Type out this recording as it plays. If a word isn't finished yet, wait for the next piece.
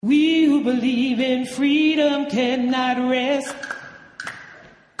who believe in freedom cannot rest.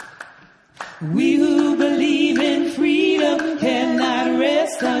 We who believe in freedom cannot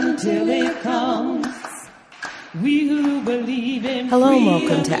rest until it comes. We who believe in Hello and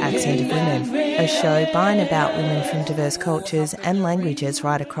welcome to Accent of Women, a show by and about women from diverse cultures and languages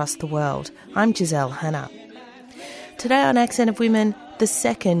right across the world. I'm Giselle Hanna. Today on Accent of Women, the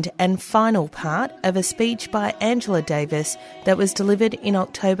second and final part of a speech by Angela Davis that was delivered in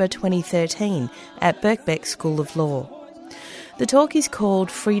October 2013 at Birkbeck School of Law. The talk is called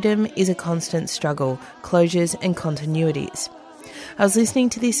Freedom is a Constant Struggle, Closures and Continuities. I was listening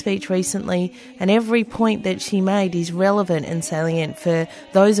to this speech recently, and every point that she made is relevant and salient for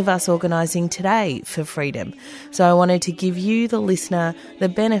those of us organising today for freedom. So I wanted to give you, the listener, the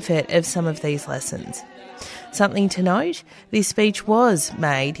benefit of some of these lessons. Something to note, this speech was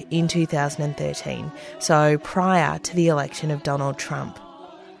made in 2013, so prior to the election of Donald Trump.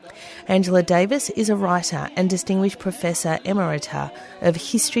 Angela Davis is a writer and Distinguished Professor Emerita of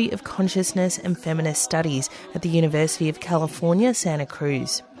History of Consciousness and Feminist Studies at the University of California, Santa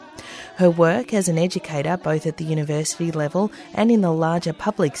Cruz. Her work as an educator, both at the university level and in the larger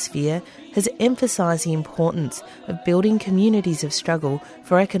public sphere, has emphasised the importance of building communities of struggle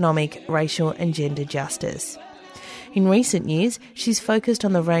for economic, racial and gender justice. In recent years, she's focused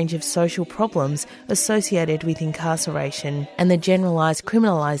on the range of social problems associated with incarceration and the generalised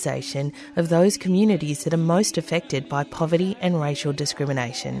criminalisation of those communities that are most affected by poverty and racial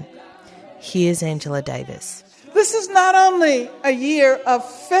discrimination. Here's Angela Davis. This is not only a year of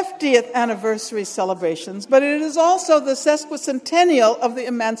 50th anniversary celebrations, but it is also the sesquicentennial of the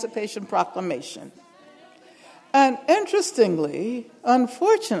Emancipation Proclamation. And interestingly,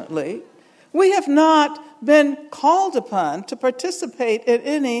 unfortunately, we have not been called upon to participate in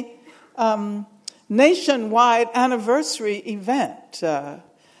any nationwide anniversary event.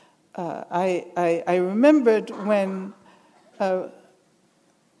 I remembered when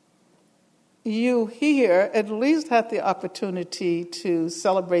you here at least had the opportunity to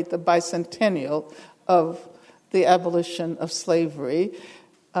celebrate the bicentennial of the abolition of slavery.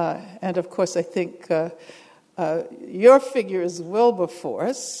 And of course, I think your figure is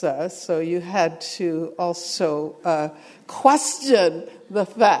Wilberforce, so you had to also question the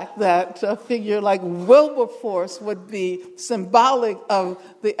fact that a figure like Wilberforce would be symbolic of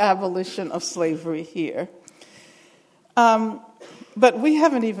the abolition of slavery here. But we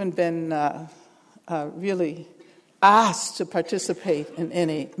haven't even been really asked to participate in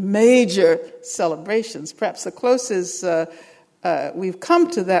any major celebrations. Perhaps the closest we've come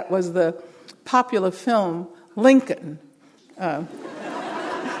to that was the popular film Lincoln,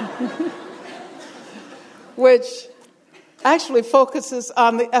 which actually focuses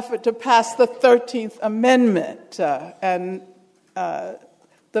on the effort to pass the 13th Amendment, and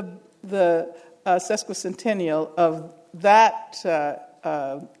the sesquicentennial of that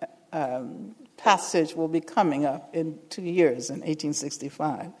passage will be coming up in 2 years, in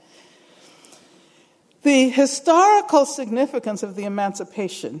 1865. The historical significance of the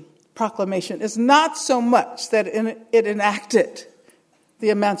Emancipation Proclamation is not so much that it enacted the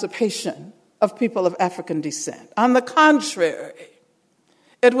emancipation of people of African descent. On the contrary,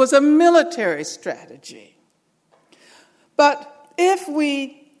 it was a military strategy. But if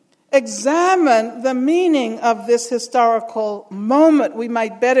we examine the meaning of this historical moment, we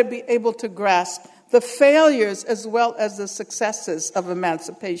might better be able to grasp the failures as well as the successes of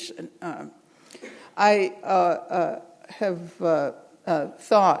emancipation. I have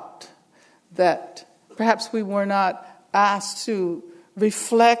thought that perhaps we were not asked to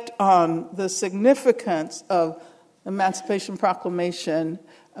reflect on the significance of Emancipation Proclamation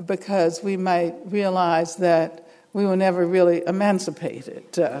because we might realize that we were never really emancipated.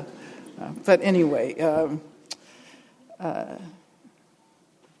 But anyway,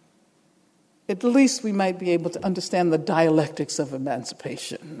 at least we might be able to understand the dialectics of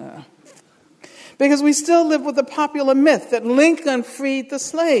emancipation. Because we still live with the popular myth that Lincoln freed the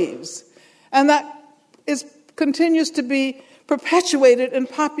slaves. And that continues to be perpetuated in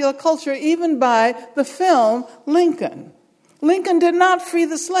popular culture, even by the film Lincoln. Lincoln did not free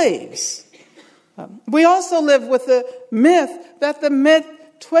the slaves. We also live with the myth that the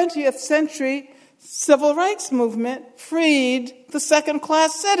mid-20th century civil rights movement freed the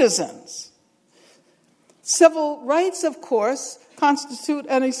second-class citizens. Civil rights, of course, constitute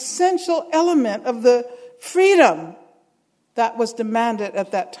an essential element of the freedom that was demanded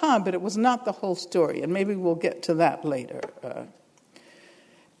at that time, but it was not the whole story, and maybe we'll get to that later.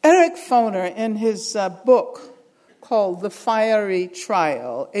 Eric Foner, in his book called The Fiery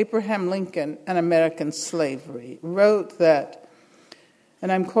Trial, Abraham Lincoln and American Slavery, wrote that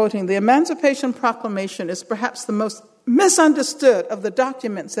And I'm quoting, "The Emancipation Proclamation is perhaps the most misunderstood of the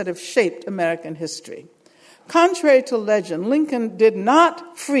documents that have shaped American history. Contrary to legend, Lincoln did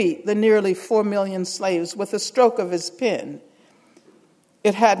not free the nearly 4 million slaves with a stroke of his pen.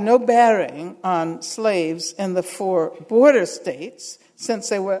 It had no bearing on slaves in the 4 border states since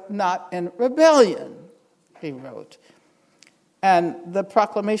they were not in rebellion," he wrote. And the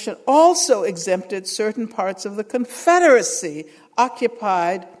proclamation also exempted certain parts of the Confederacy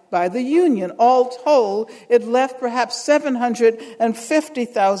occupied by the Union. All told, it left perhaps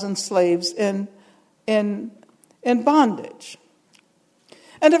 750,000 slaves in bondage.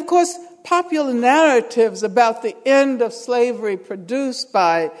 And of course, popular narratives about the end of slavery produced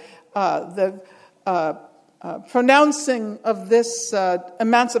by the pronouncing of this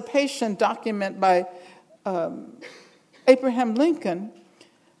emancipation document by Abraham Lincoln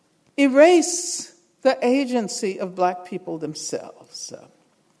erase the agency of black people themselves.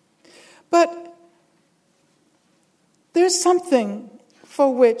 But there's something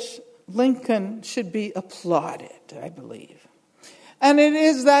for which Lincoln should be applauded, I believe. And it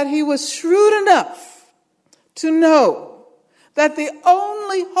is that he was shrewd enough to know that the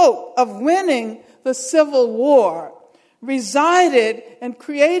only hope of winning the Civil War resided in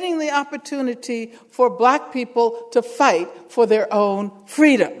creating the opportunity for black people to fight for their own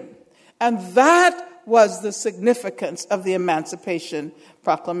freedom. And that was the significance of the Emancipation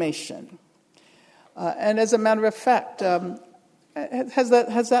Proclamation. And as a matter of fact, has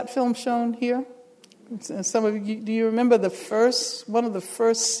that film shown here? Some of you, do you remember one of the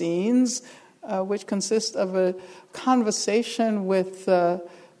first scenes, which consists of a conversation with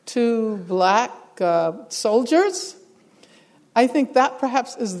 2 black soldiers? I think that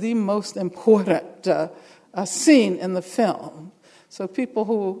perhaps is the most important scene in the film. So people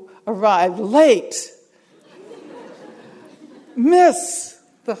who arrived late miss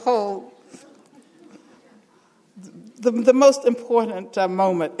the most important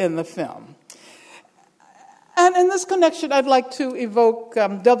moment in the film. And in this connection, I'd like to evoke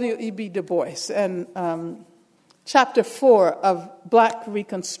W.E.B. Du Bois and Chapter 4 of Black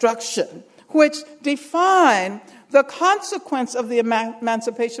Reconstruction, which define the consequence of the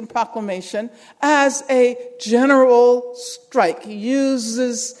Emancipation Proclamation as a general strike. He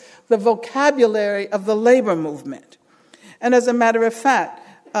uses the vocabulary of the labor movement. And as a matter of fact,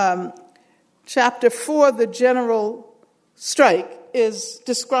 Chapter 4, the general strike, is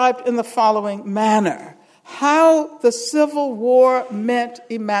described in the following manner: how the Civil War meant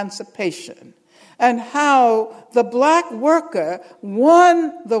emancipation, and how the black worker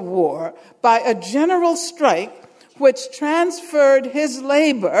won the war by a general strike which transferred his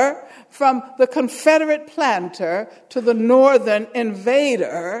labor from the Confederate planter to the Northern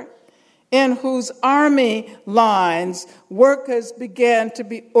invader, in whose army lines workers began to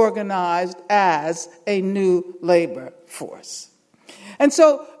be organized as a new labor force. And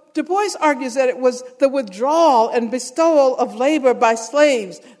so Du Bois argues that it was the withdrawal and bestowal of labor by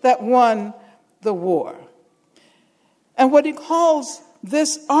slaves that won the war. And what he calls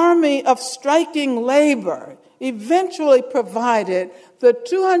this army of striking labor eventually provided the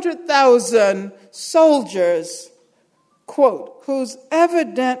 200,000 soldiers, quote, whose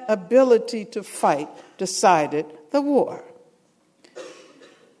evident ability to fight decided the war.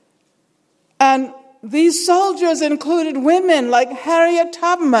 And these soldiers included women like Harriet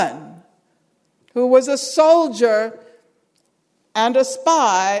Tubman, who was a soldier and a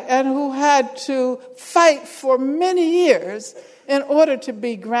spy, and who had to fight for many years in order to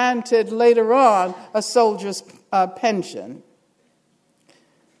be granted later on a soldier's pension.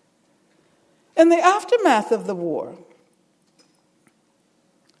 In the aftermath of the war,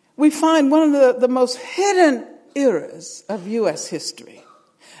 we find one of the most hidden eras of U.S. history,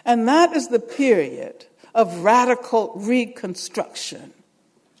 and that is the period of radical reconstruction.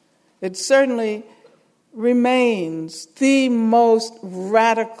 It certainly remains the most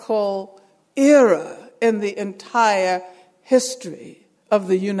radical era in the entire history of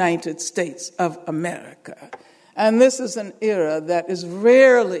the United States of America. And this is an era that is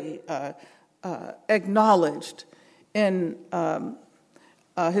rarely acknowledged in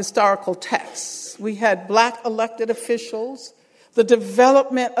historical texts. We had black elected officials, the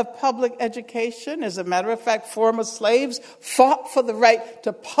development of public education. As a matter of fact, former slaves fought for the right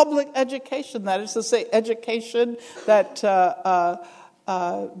to public education, that is to say, education that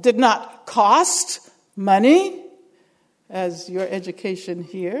did not cost money, as your education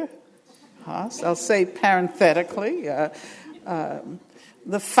here costs. I'll say parenthetically,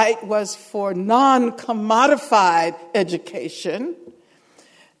 the fight was for non-commodified education.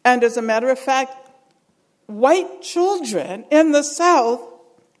 And as a matter of fact, white children in the South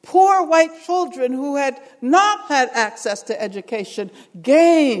poor white children who had not had access to education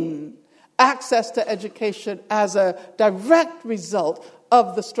gain access to education as a direct result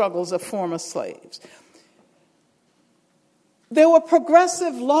of the struggles of former slaves. There were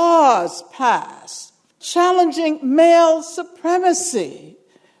progressive laws passed challenging male supremacy.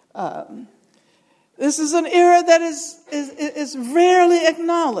 This is an era that is rarely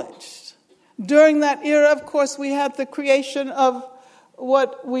acknowledged. During that era, of course, we had the creation of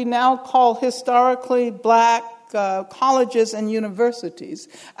what we now call historically black colleges and universities,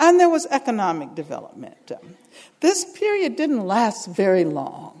 and there was economic development. This period didn't last very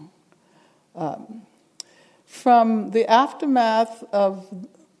long. From the aftermath of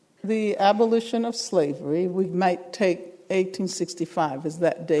the abolition of slavery, we might take 1865 as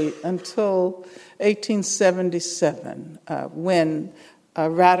that date, until 1877, when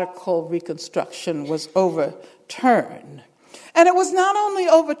radical Reconstruction was overturned. And it was not only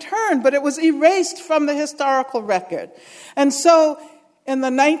overturned, but it was erased from the historical record. And so in the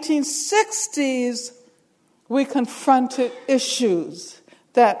 1960s, we confronted issues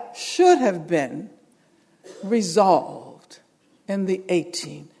that should have been resolved in the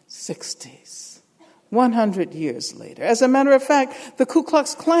 1860s, 100 years later. As a matter of fact, the Ku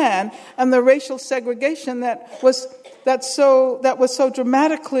Klux Klan and the racial segregation that was so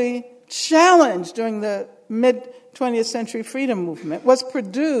dramatically challenged during the mid-20th century freedom movement was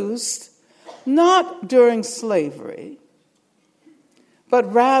produced not during slavery,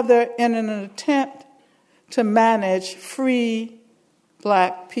 but rather in an attempt to manage free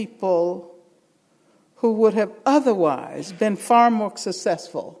black people who would have otherwise been far more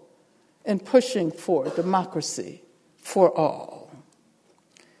successful in pushing for democracy for all.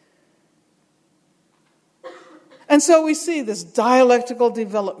 And so we see this dialectical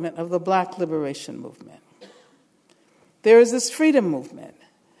development of the black liberation movement. There is this freedom movement.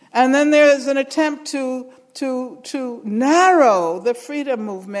 And then there is an attempt to narrow the freedom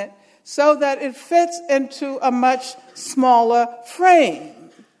movement so that it fits into a much smaller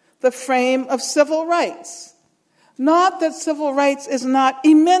frame, the frame of civil rights. Not that civil rights is not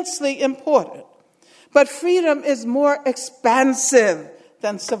immensely important, but freedom is more expansive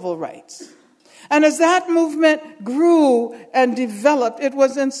than civil rights. And as that movement grew and developed, it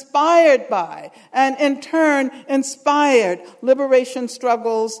was inspired by, and in turn inspired, liberation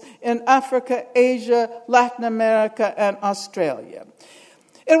struggles in Africa, Asia, Latin America, and Australia.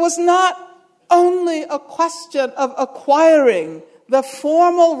 It was not only a question of acquiring the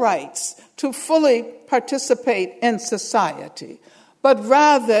formal rights to fully participate in society, but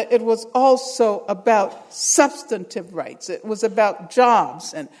rather it was also about substantive rights. It was about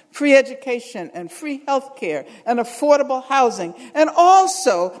jobs and free education and free health care and affordable housing, and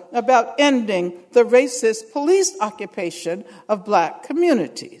also about ending the racist police occupation of black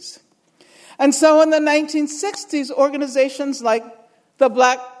communities. And so in the 1960s, organizations like the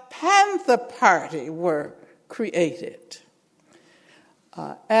Black Panther Party were created.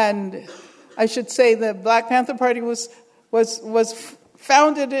 And I should say the Black Panther Party was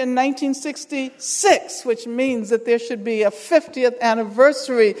founded in 1966, which means that there should be a 50th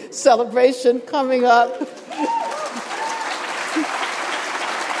anniversary celebration coming up.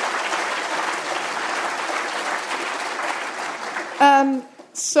 And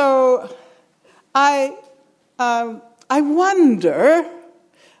so I wonder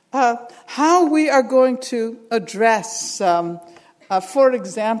how we are going to address, for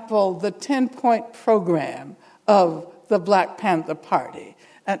example, the 10-point program of the Black Panther Party.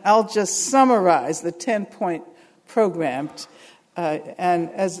 And I'll just summarize the 10-point program,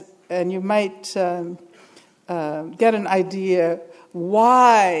 and you might get an idea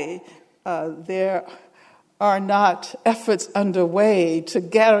why there are not efforts underway to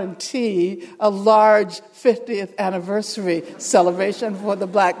guarantee a large 50th anniversary celebration for the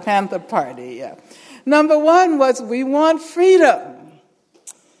Black Panther Party. Number one was we want freedom.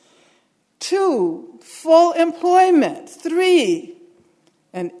 2, full employment. 3,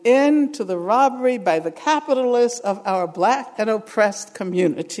 an end to the robbery by the capitalists of our black and oppressed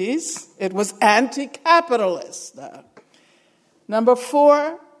communities. It was anti-capitalist. Number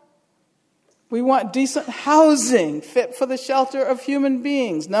 4, we want decent housing fit for the shelter of human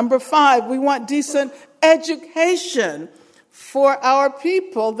beings. Number 5, we want decent education for our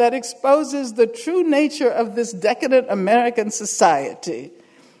people that exposes the true nature of this decadent American society.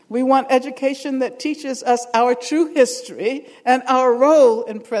 We want education that teaches us our true history and our role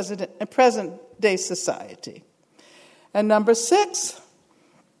in present-day society. And number 6,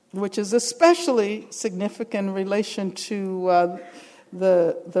 which is especially significant in relation to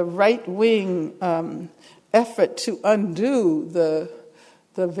the right-wing effort to undo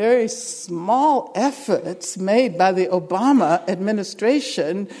the very small efforts made by the Obama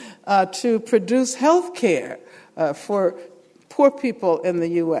administration to produce health care for poor people in the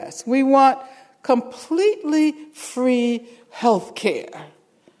U.S. We want completely free health care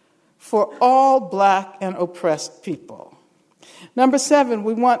for all Black and oppressed people. Number 7,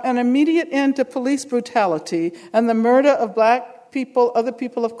 we want an immediate end to police brutality and the murder of Black people, other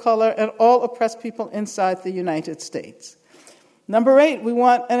people of color, and all oppressed people inside the United States. Number 8, we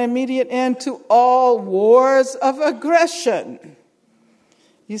want an immediate end to all wars of aggression.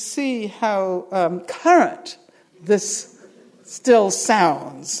 You see how current this still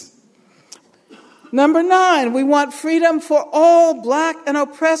sounds. Number 9, we want freedom for all Black and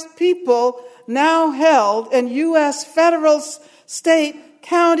oppressed people now held in U.S. federal, state,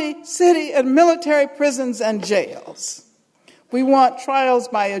 county, city, and military prisons and jails. We want trials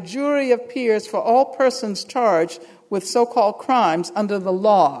by a jury of peers for all persons charged with so-called crimes under the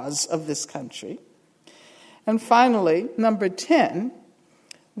laws of this country. And finally, number 10,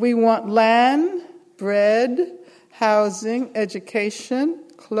 we want land, bread, housing, education,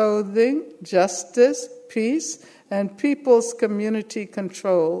 clothing, justice, peace, and people's community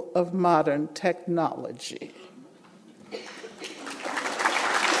control of modern technology.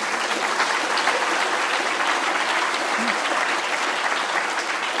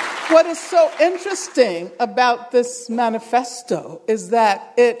 What is so interesting about this manifesto is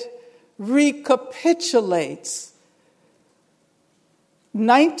that it recapitulates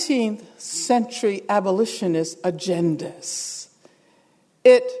 19th century abolitionist agendas.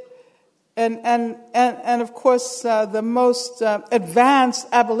 And of course, the most advanced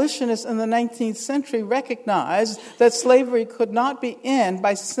abolitionists in the 19th century recognized that slavery could not be ended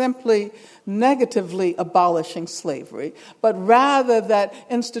by simply negatively abolishing slavery, but rather that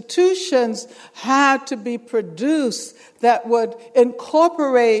institutions had to be produced that would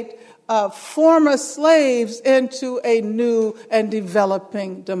incorporate former slaves into a new and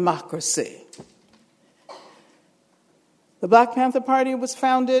developing democracy. The Black Panther Party was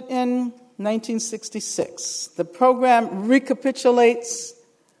founded in 1966. The program recapitulates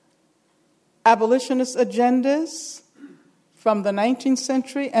abolitionist agendas from the 19th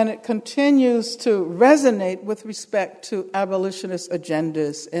century, and it continues to resonate with respect to abolitionist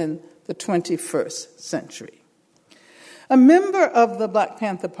agendas in the 21st century. A member of the Black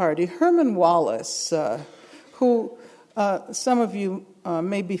Panther Party, Herman Wallace, who some of you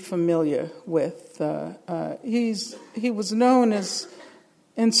may be familiar with, he was known as,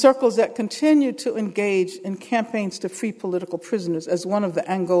 in circles that continued to engage in campaigns to free political prisoners, as one of the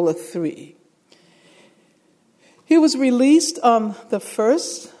Angola Three. He was released on the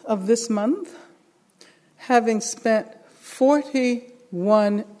 1st of this month, having spent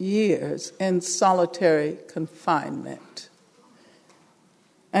 41 years in solitary confinement.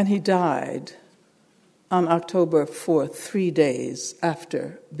 And he died on October 4th, 3 days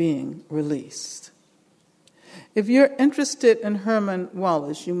after being released. If you're interested in Herman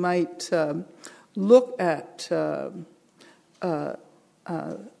Wallace, you might look at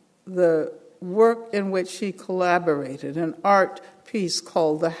the work in which he collaborated, an art piece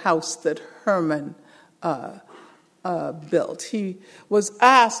called The House That Herman Built. He was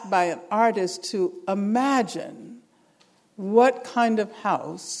asked by an artist to imagine what kind of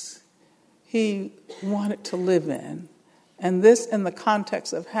house he wanted to live in, and this in the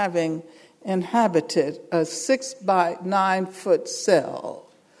context of having inhabited a 6 by 9 foot cell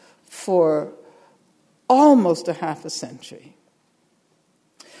for almost a half a century.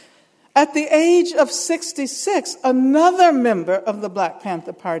 At the age of 66, another member of the Black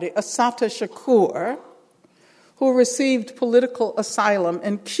Panther Party, Assata Shakur, who received political asylum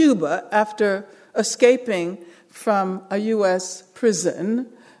in Cuba after escaping from a U.S. prison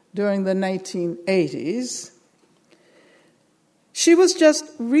during the 1980s, she was just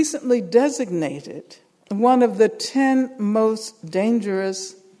recently designated one of the 10 most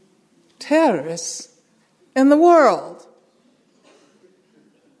dangerous terrorists in the world.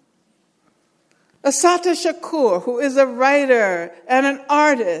 Assata Shakur, who is a writer and an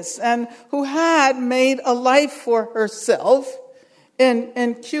artist and who had made a life for herself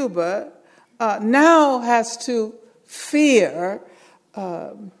in Cuba, now has to fear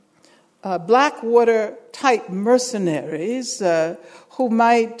Blackwater-type mercenaries who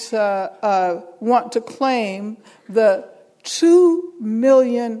might want to claim the $2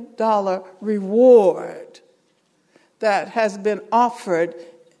 million reward that has been offered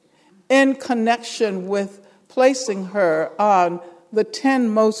in connection with placing her on the 10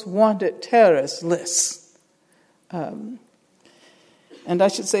 most wanted terrorist lists. And I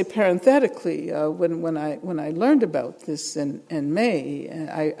should say parenthetically, when I learned about this in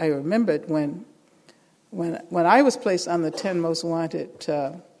May, I remembered when I was placed on the 10 most wanted,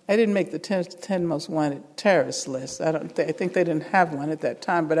 I didn't make the 10 most wanted terrorist list. I think they didn't have one at that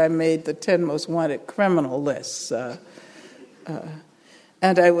time, but I made the 10 most wanted criminal lists.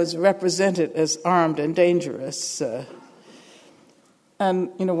 And I was represented as armed and dangerous. And,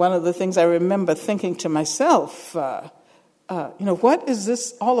 one of the things I remember thinking to myself, what is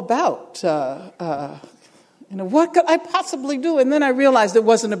this all about? What could I possibly do? And then I realized it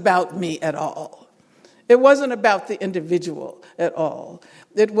wasn't about me at all. It wasn't about the individual at all.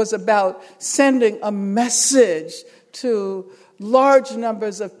 It was about sending a message to large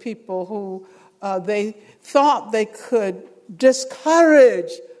numbers of people who they thought they could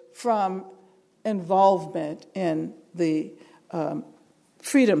discourage from involvement in the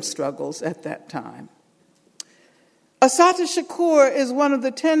freedom struggles at that time. Assata Shakur is one of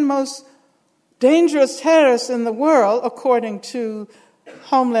the 10 most dangerous terrorists in the world, according to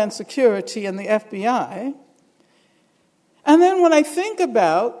Homeland Security and the FBI. And then when I think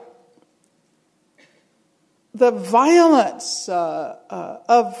about the violence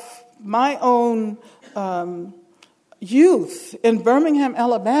of my own youth in Birmingham,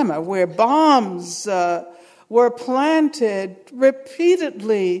 Alabama, where bombs were planted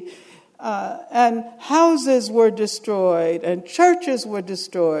repeatedly, and houses were destroyed, and churches were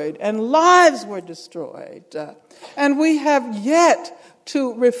destroyed, and lives were destroyed. And we have yet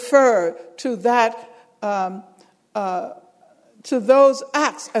to refer to that, to those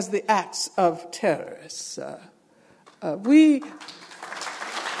acts as the acts of terrorists.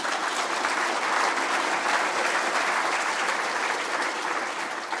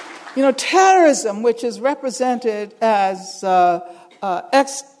 Terrorism, which is represented as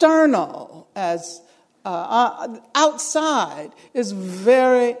external, as outside, is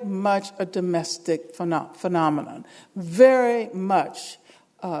very much a domestic phenomenon. Very much.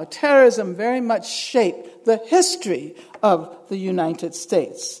 Terrorism very much shaped the history of the United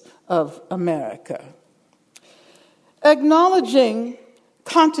States of America. Acknowledging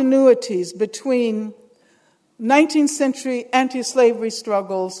continuities between 19th century anti-slavery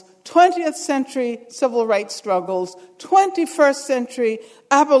struggles, 20th century civil rights struggles, 21st century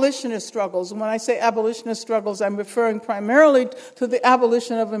abolitionist struggles. And when I say abolitionist struggles, I'm referring primarily to the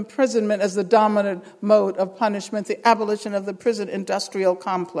abolition of imprisonment as the dominant mode of punishment, the abolition of the prison industrial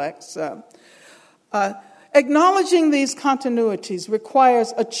complex. Acknowledging these continuities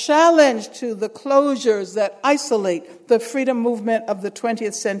requires a challenge to the closures that isolate the freedom movement of the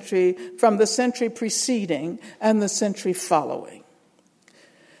 20th century from the century preceding and the century following.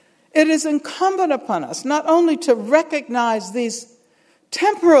 It is incumbent upon us not only to recognize these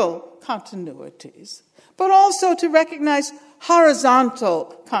temporal continuities, but also to recognize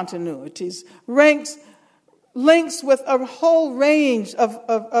horizontal continuities, links with a whole range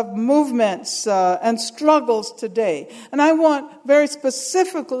of movements and struggles today. And I want very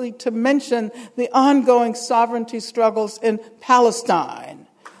specifically to mention the ongoing sovereignty struggles in Palestine.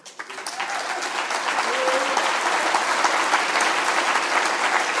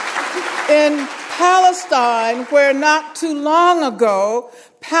 In Palestine, where not too long ago,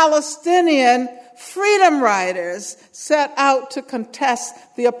 Palestinian freedom riders set out to contest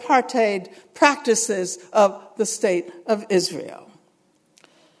the apartheid practices of the state of Israel.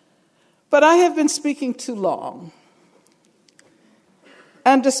 But I have been speaking too long.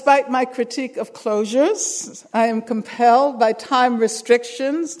 And despite my critique of closures, I am compelled by time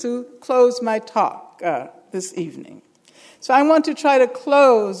restrictions to close my talk this evening. So I want to try to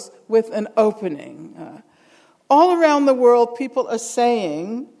close with an opening. All around the world, people are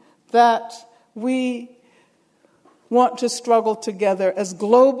saying that we want to struggle together as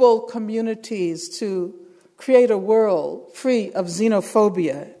global communities to create a world free of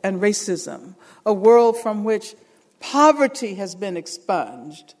xenophobia and racism, a world from which poverty has been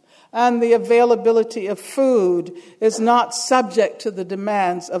expunged, and the availability of food is not subject to the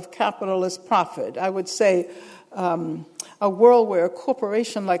demands of capitalist profit. I would say a world where a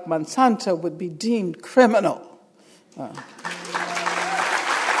corporation like Monsanto would be deemed criminal.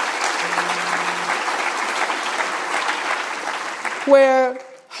 Where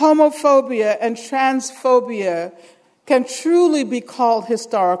homophobia and transphobia can truly be called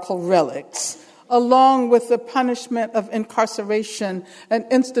historical relics, along with the punishment of incarceration and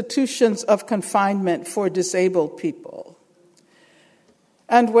institutions of confinement for disabled people.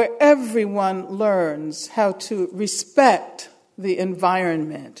 And where everyone learns how to respect the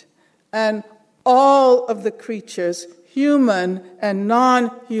environment and all of the creatures, human and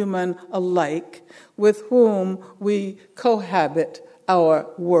non-human alike, with whom we cohabit our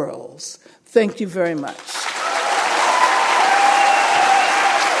worlds. Thank you very much.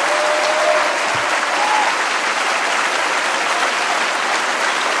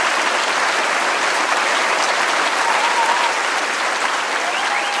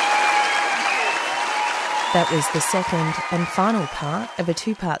 That was the second and final part of a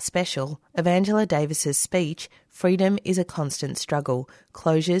two-part special of Angela Davis's speech, Freedom is a Constant Struggle,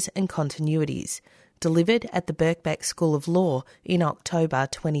 Closures and Continuities, delivered at the Birkbeck School of Law in October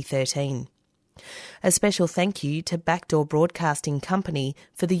 2013. A special thank you to Backdoor Broadcasting Company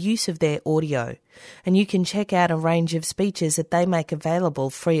for the use of their audio, and you can check out a range of speeches that they make available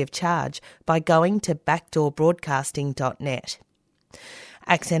free of charge by going to backdoorbroadcasting.net.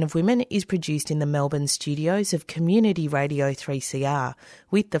 Accent of Women is produced in the Melbourne studios of Community Radio 3CR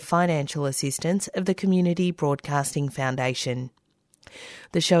with the financial assistance of the Community Broadcasting Foundation.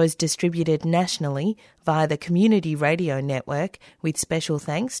 The show is distributed nationally via the Community Radio Network with special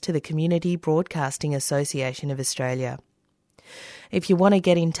thanks to the Community Broadcasting Association of Australia. If you want to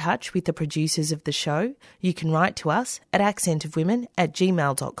get in touch with the producers of the show, you can write to us at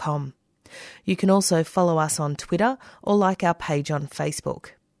accentofwomen@gmail.com. You can also follow us on Twitter or like our page on Facebook.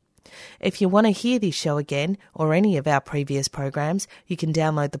 If you want to hear this show again or any of our previous programs, you can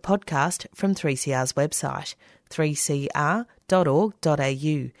download the podcast from 3CR's website,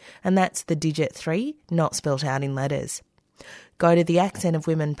 3cr.org.au, and that's the digit 3, not spelt out in letters. Go to the Accent of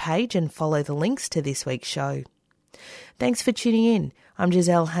Women page and follow the links to this week's show. Thanks for tuning in. I'm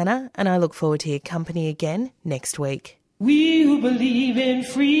Giselle Hanna, and I look forward to your company again next week. We who believe in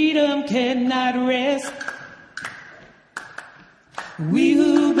freedom cannot rest. We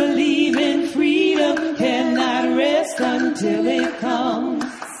who believe in freedom cannot rest until it comes.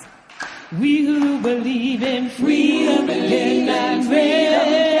 We who believe in freedom cannot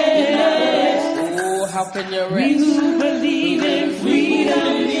rest. Oh, how can you rest? We who believe in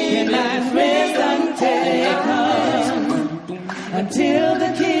freedom cannot rest until it comes. Until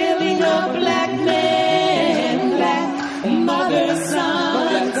the killing of black men, black mother's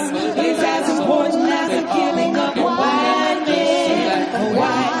sons is as important as the killing of white men,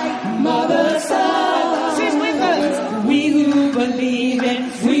 white mother's sons. Sing with us. We who believe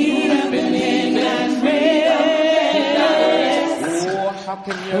in freedom cannot rest. Oh, how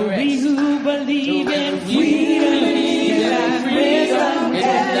can you rest? We who believe in freedom cannot rest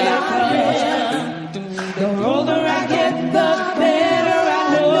until it comes. The older I get, the better I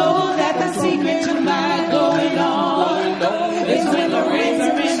know that the secret to my going on is when the reins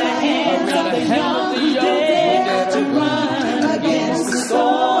are in the hands of the young who dare to run against the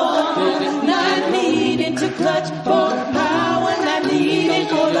storm. Not needing to clutch for power, not needing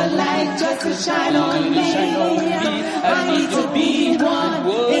for the light just to shine on me. I need to be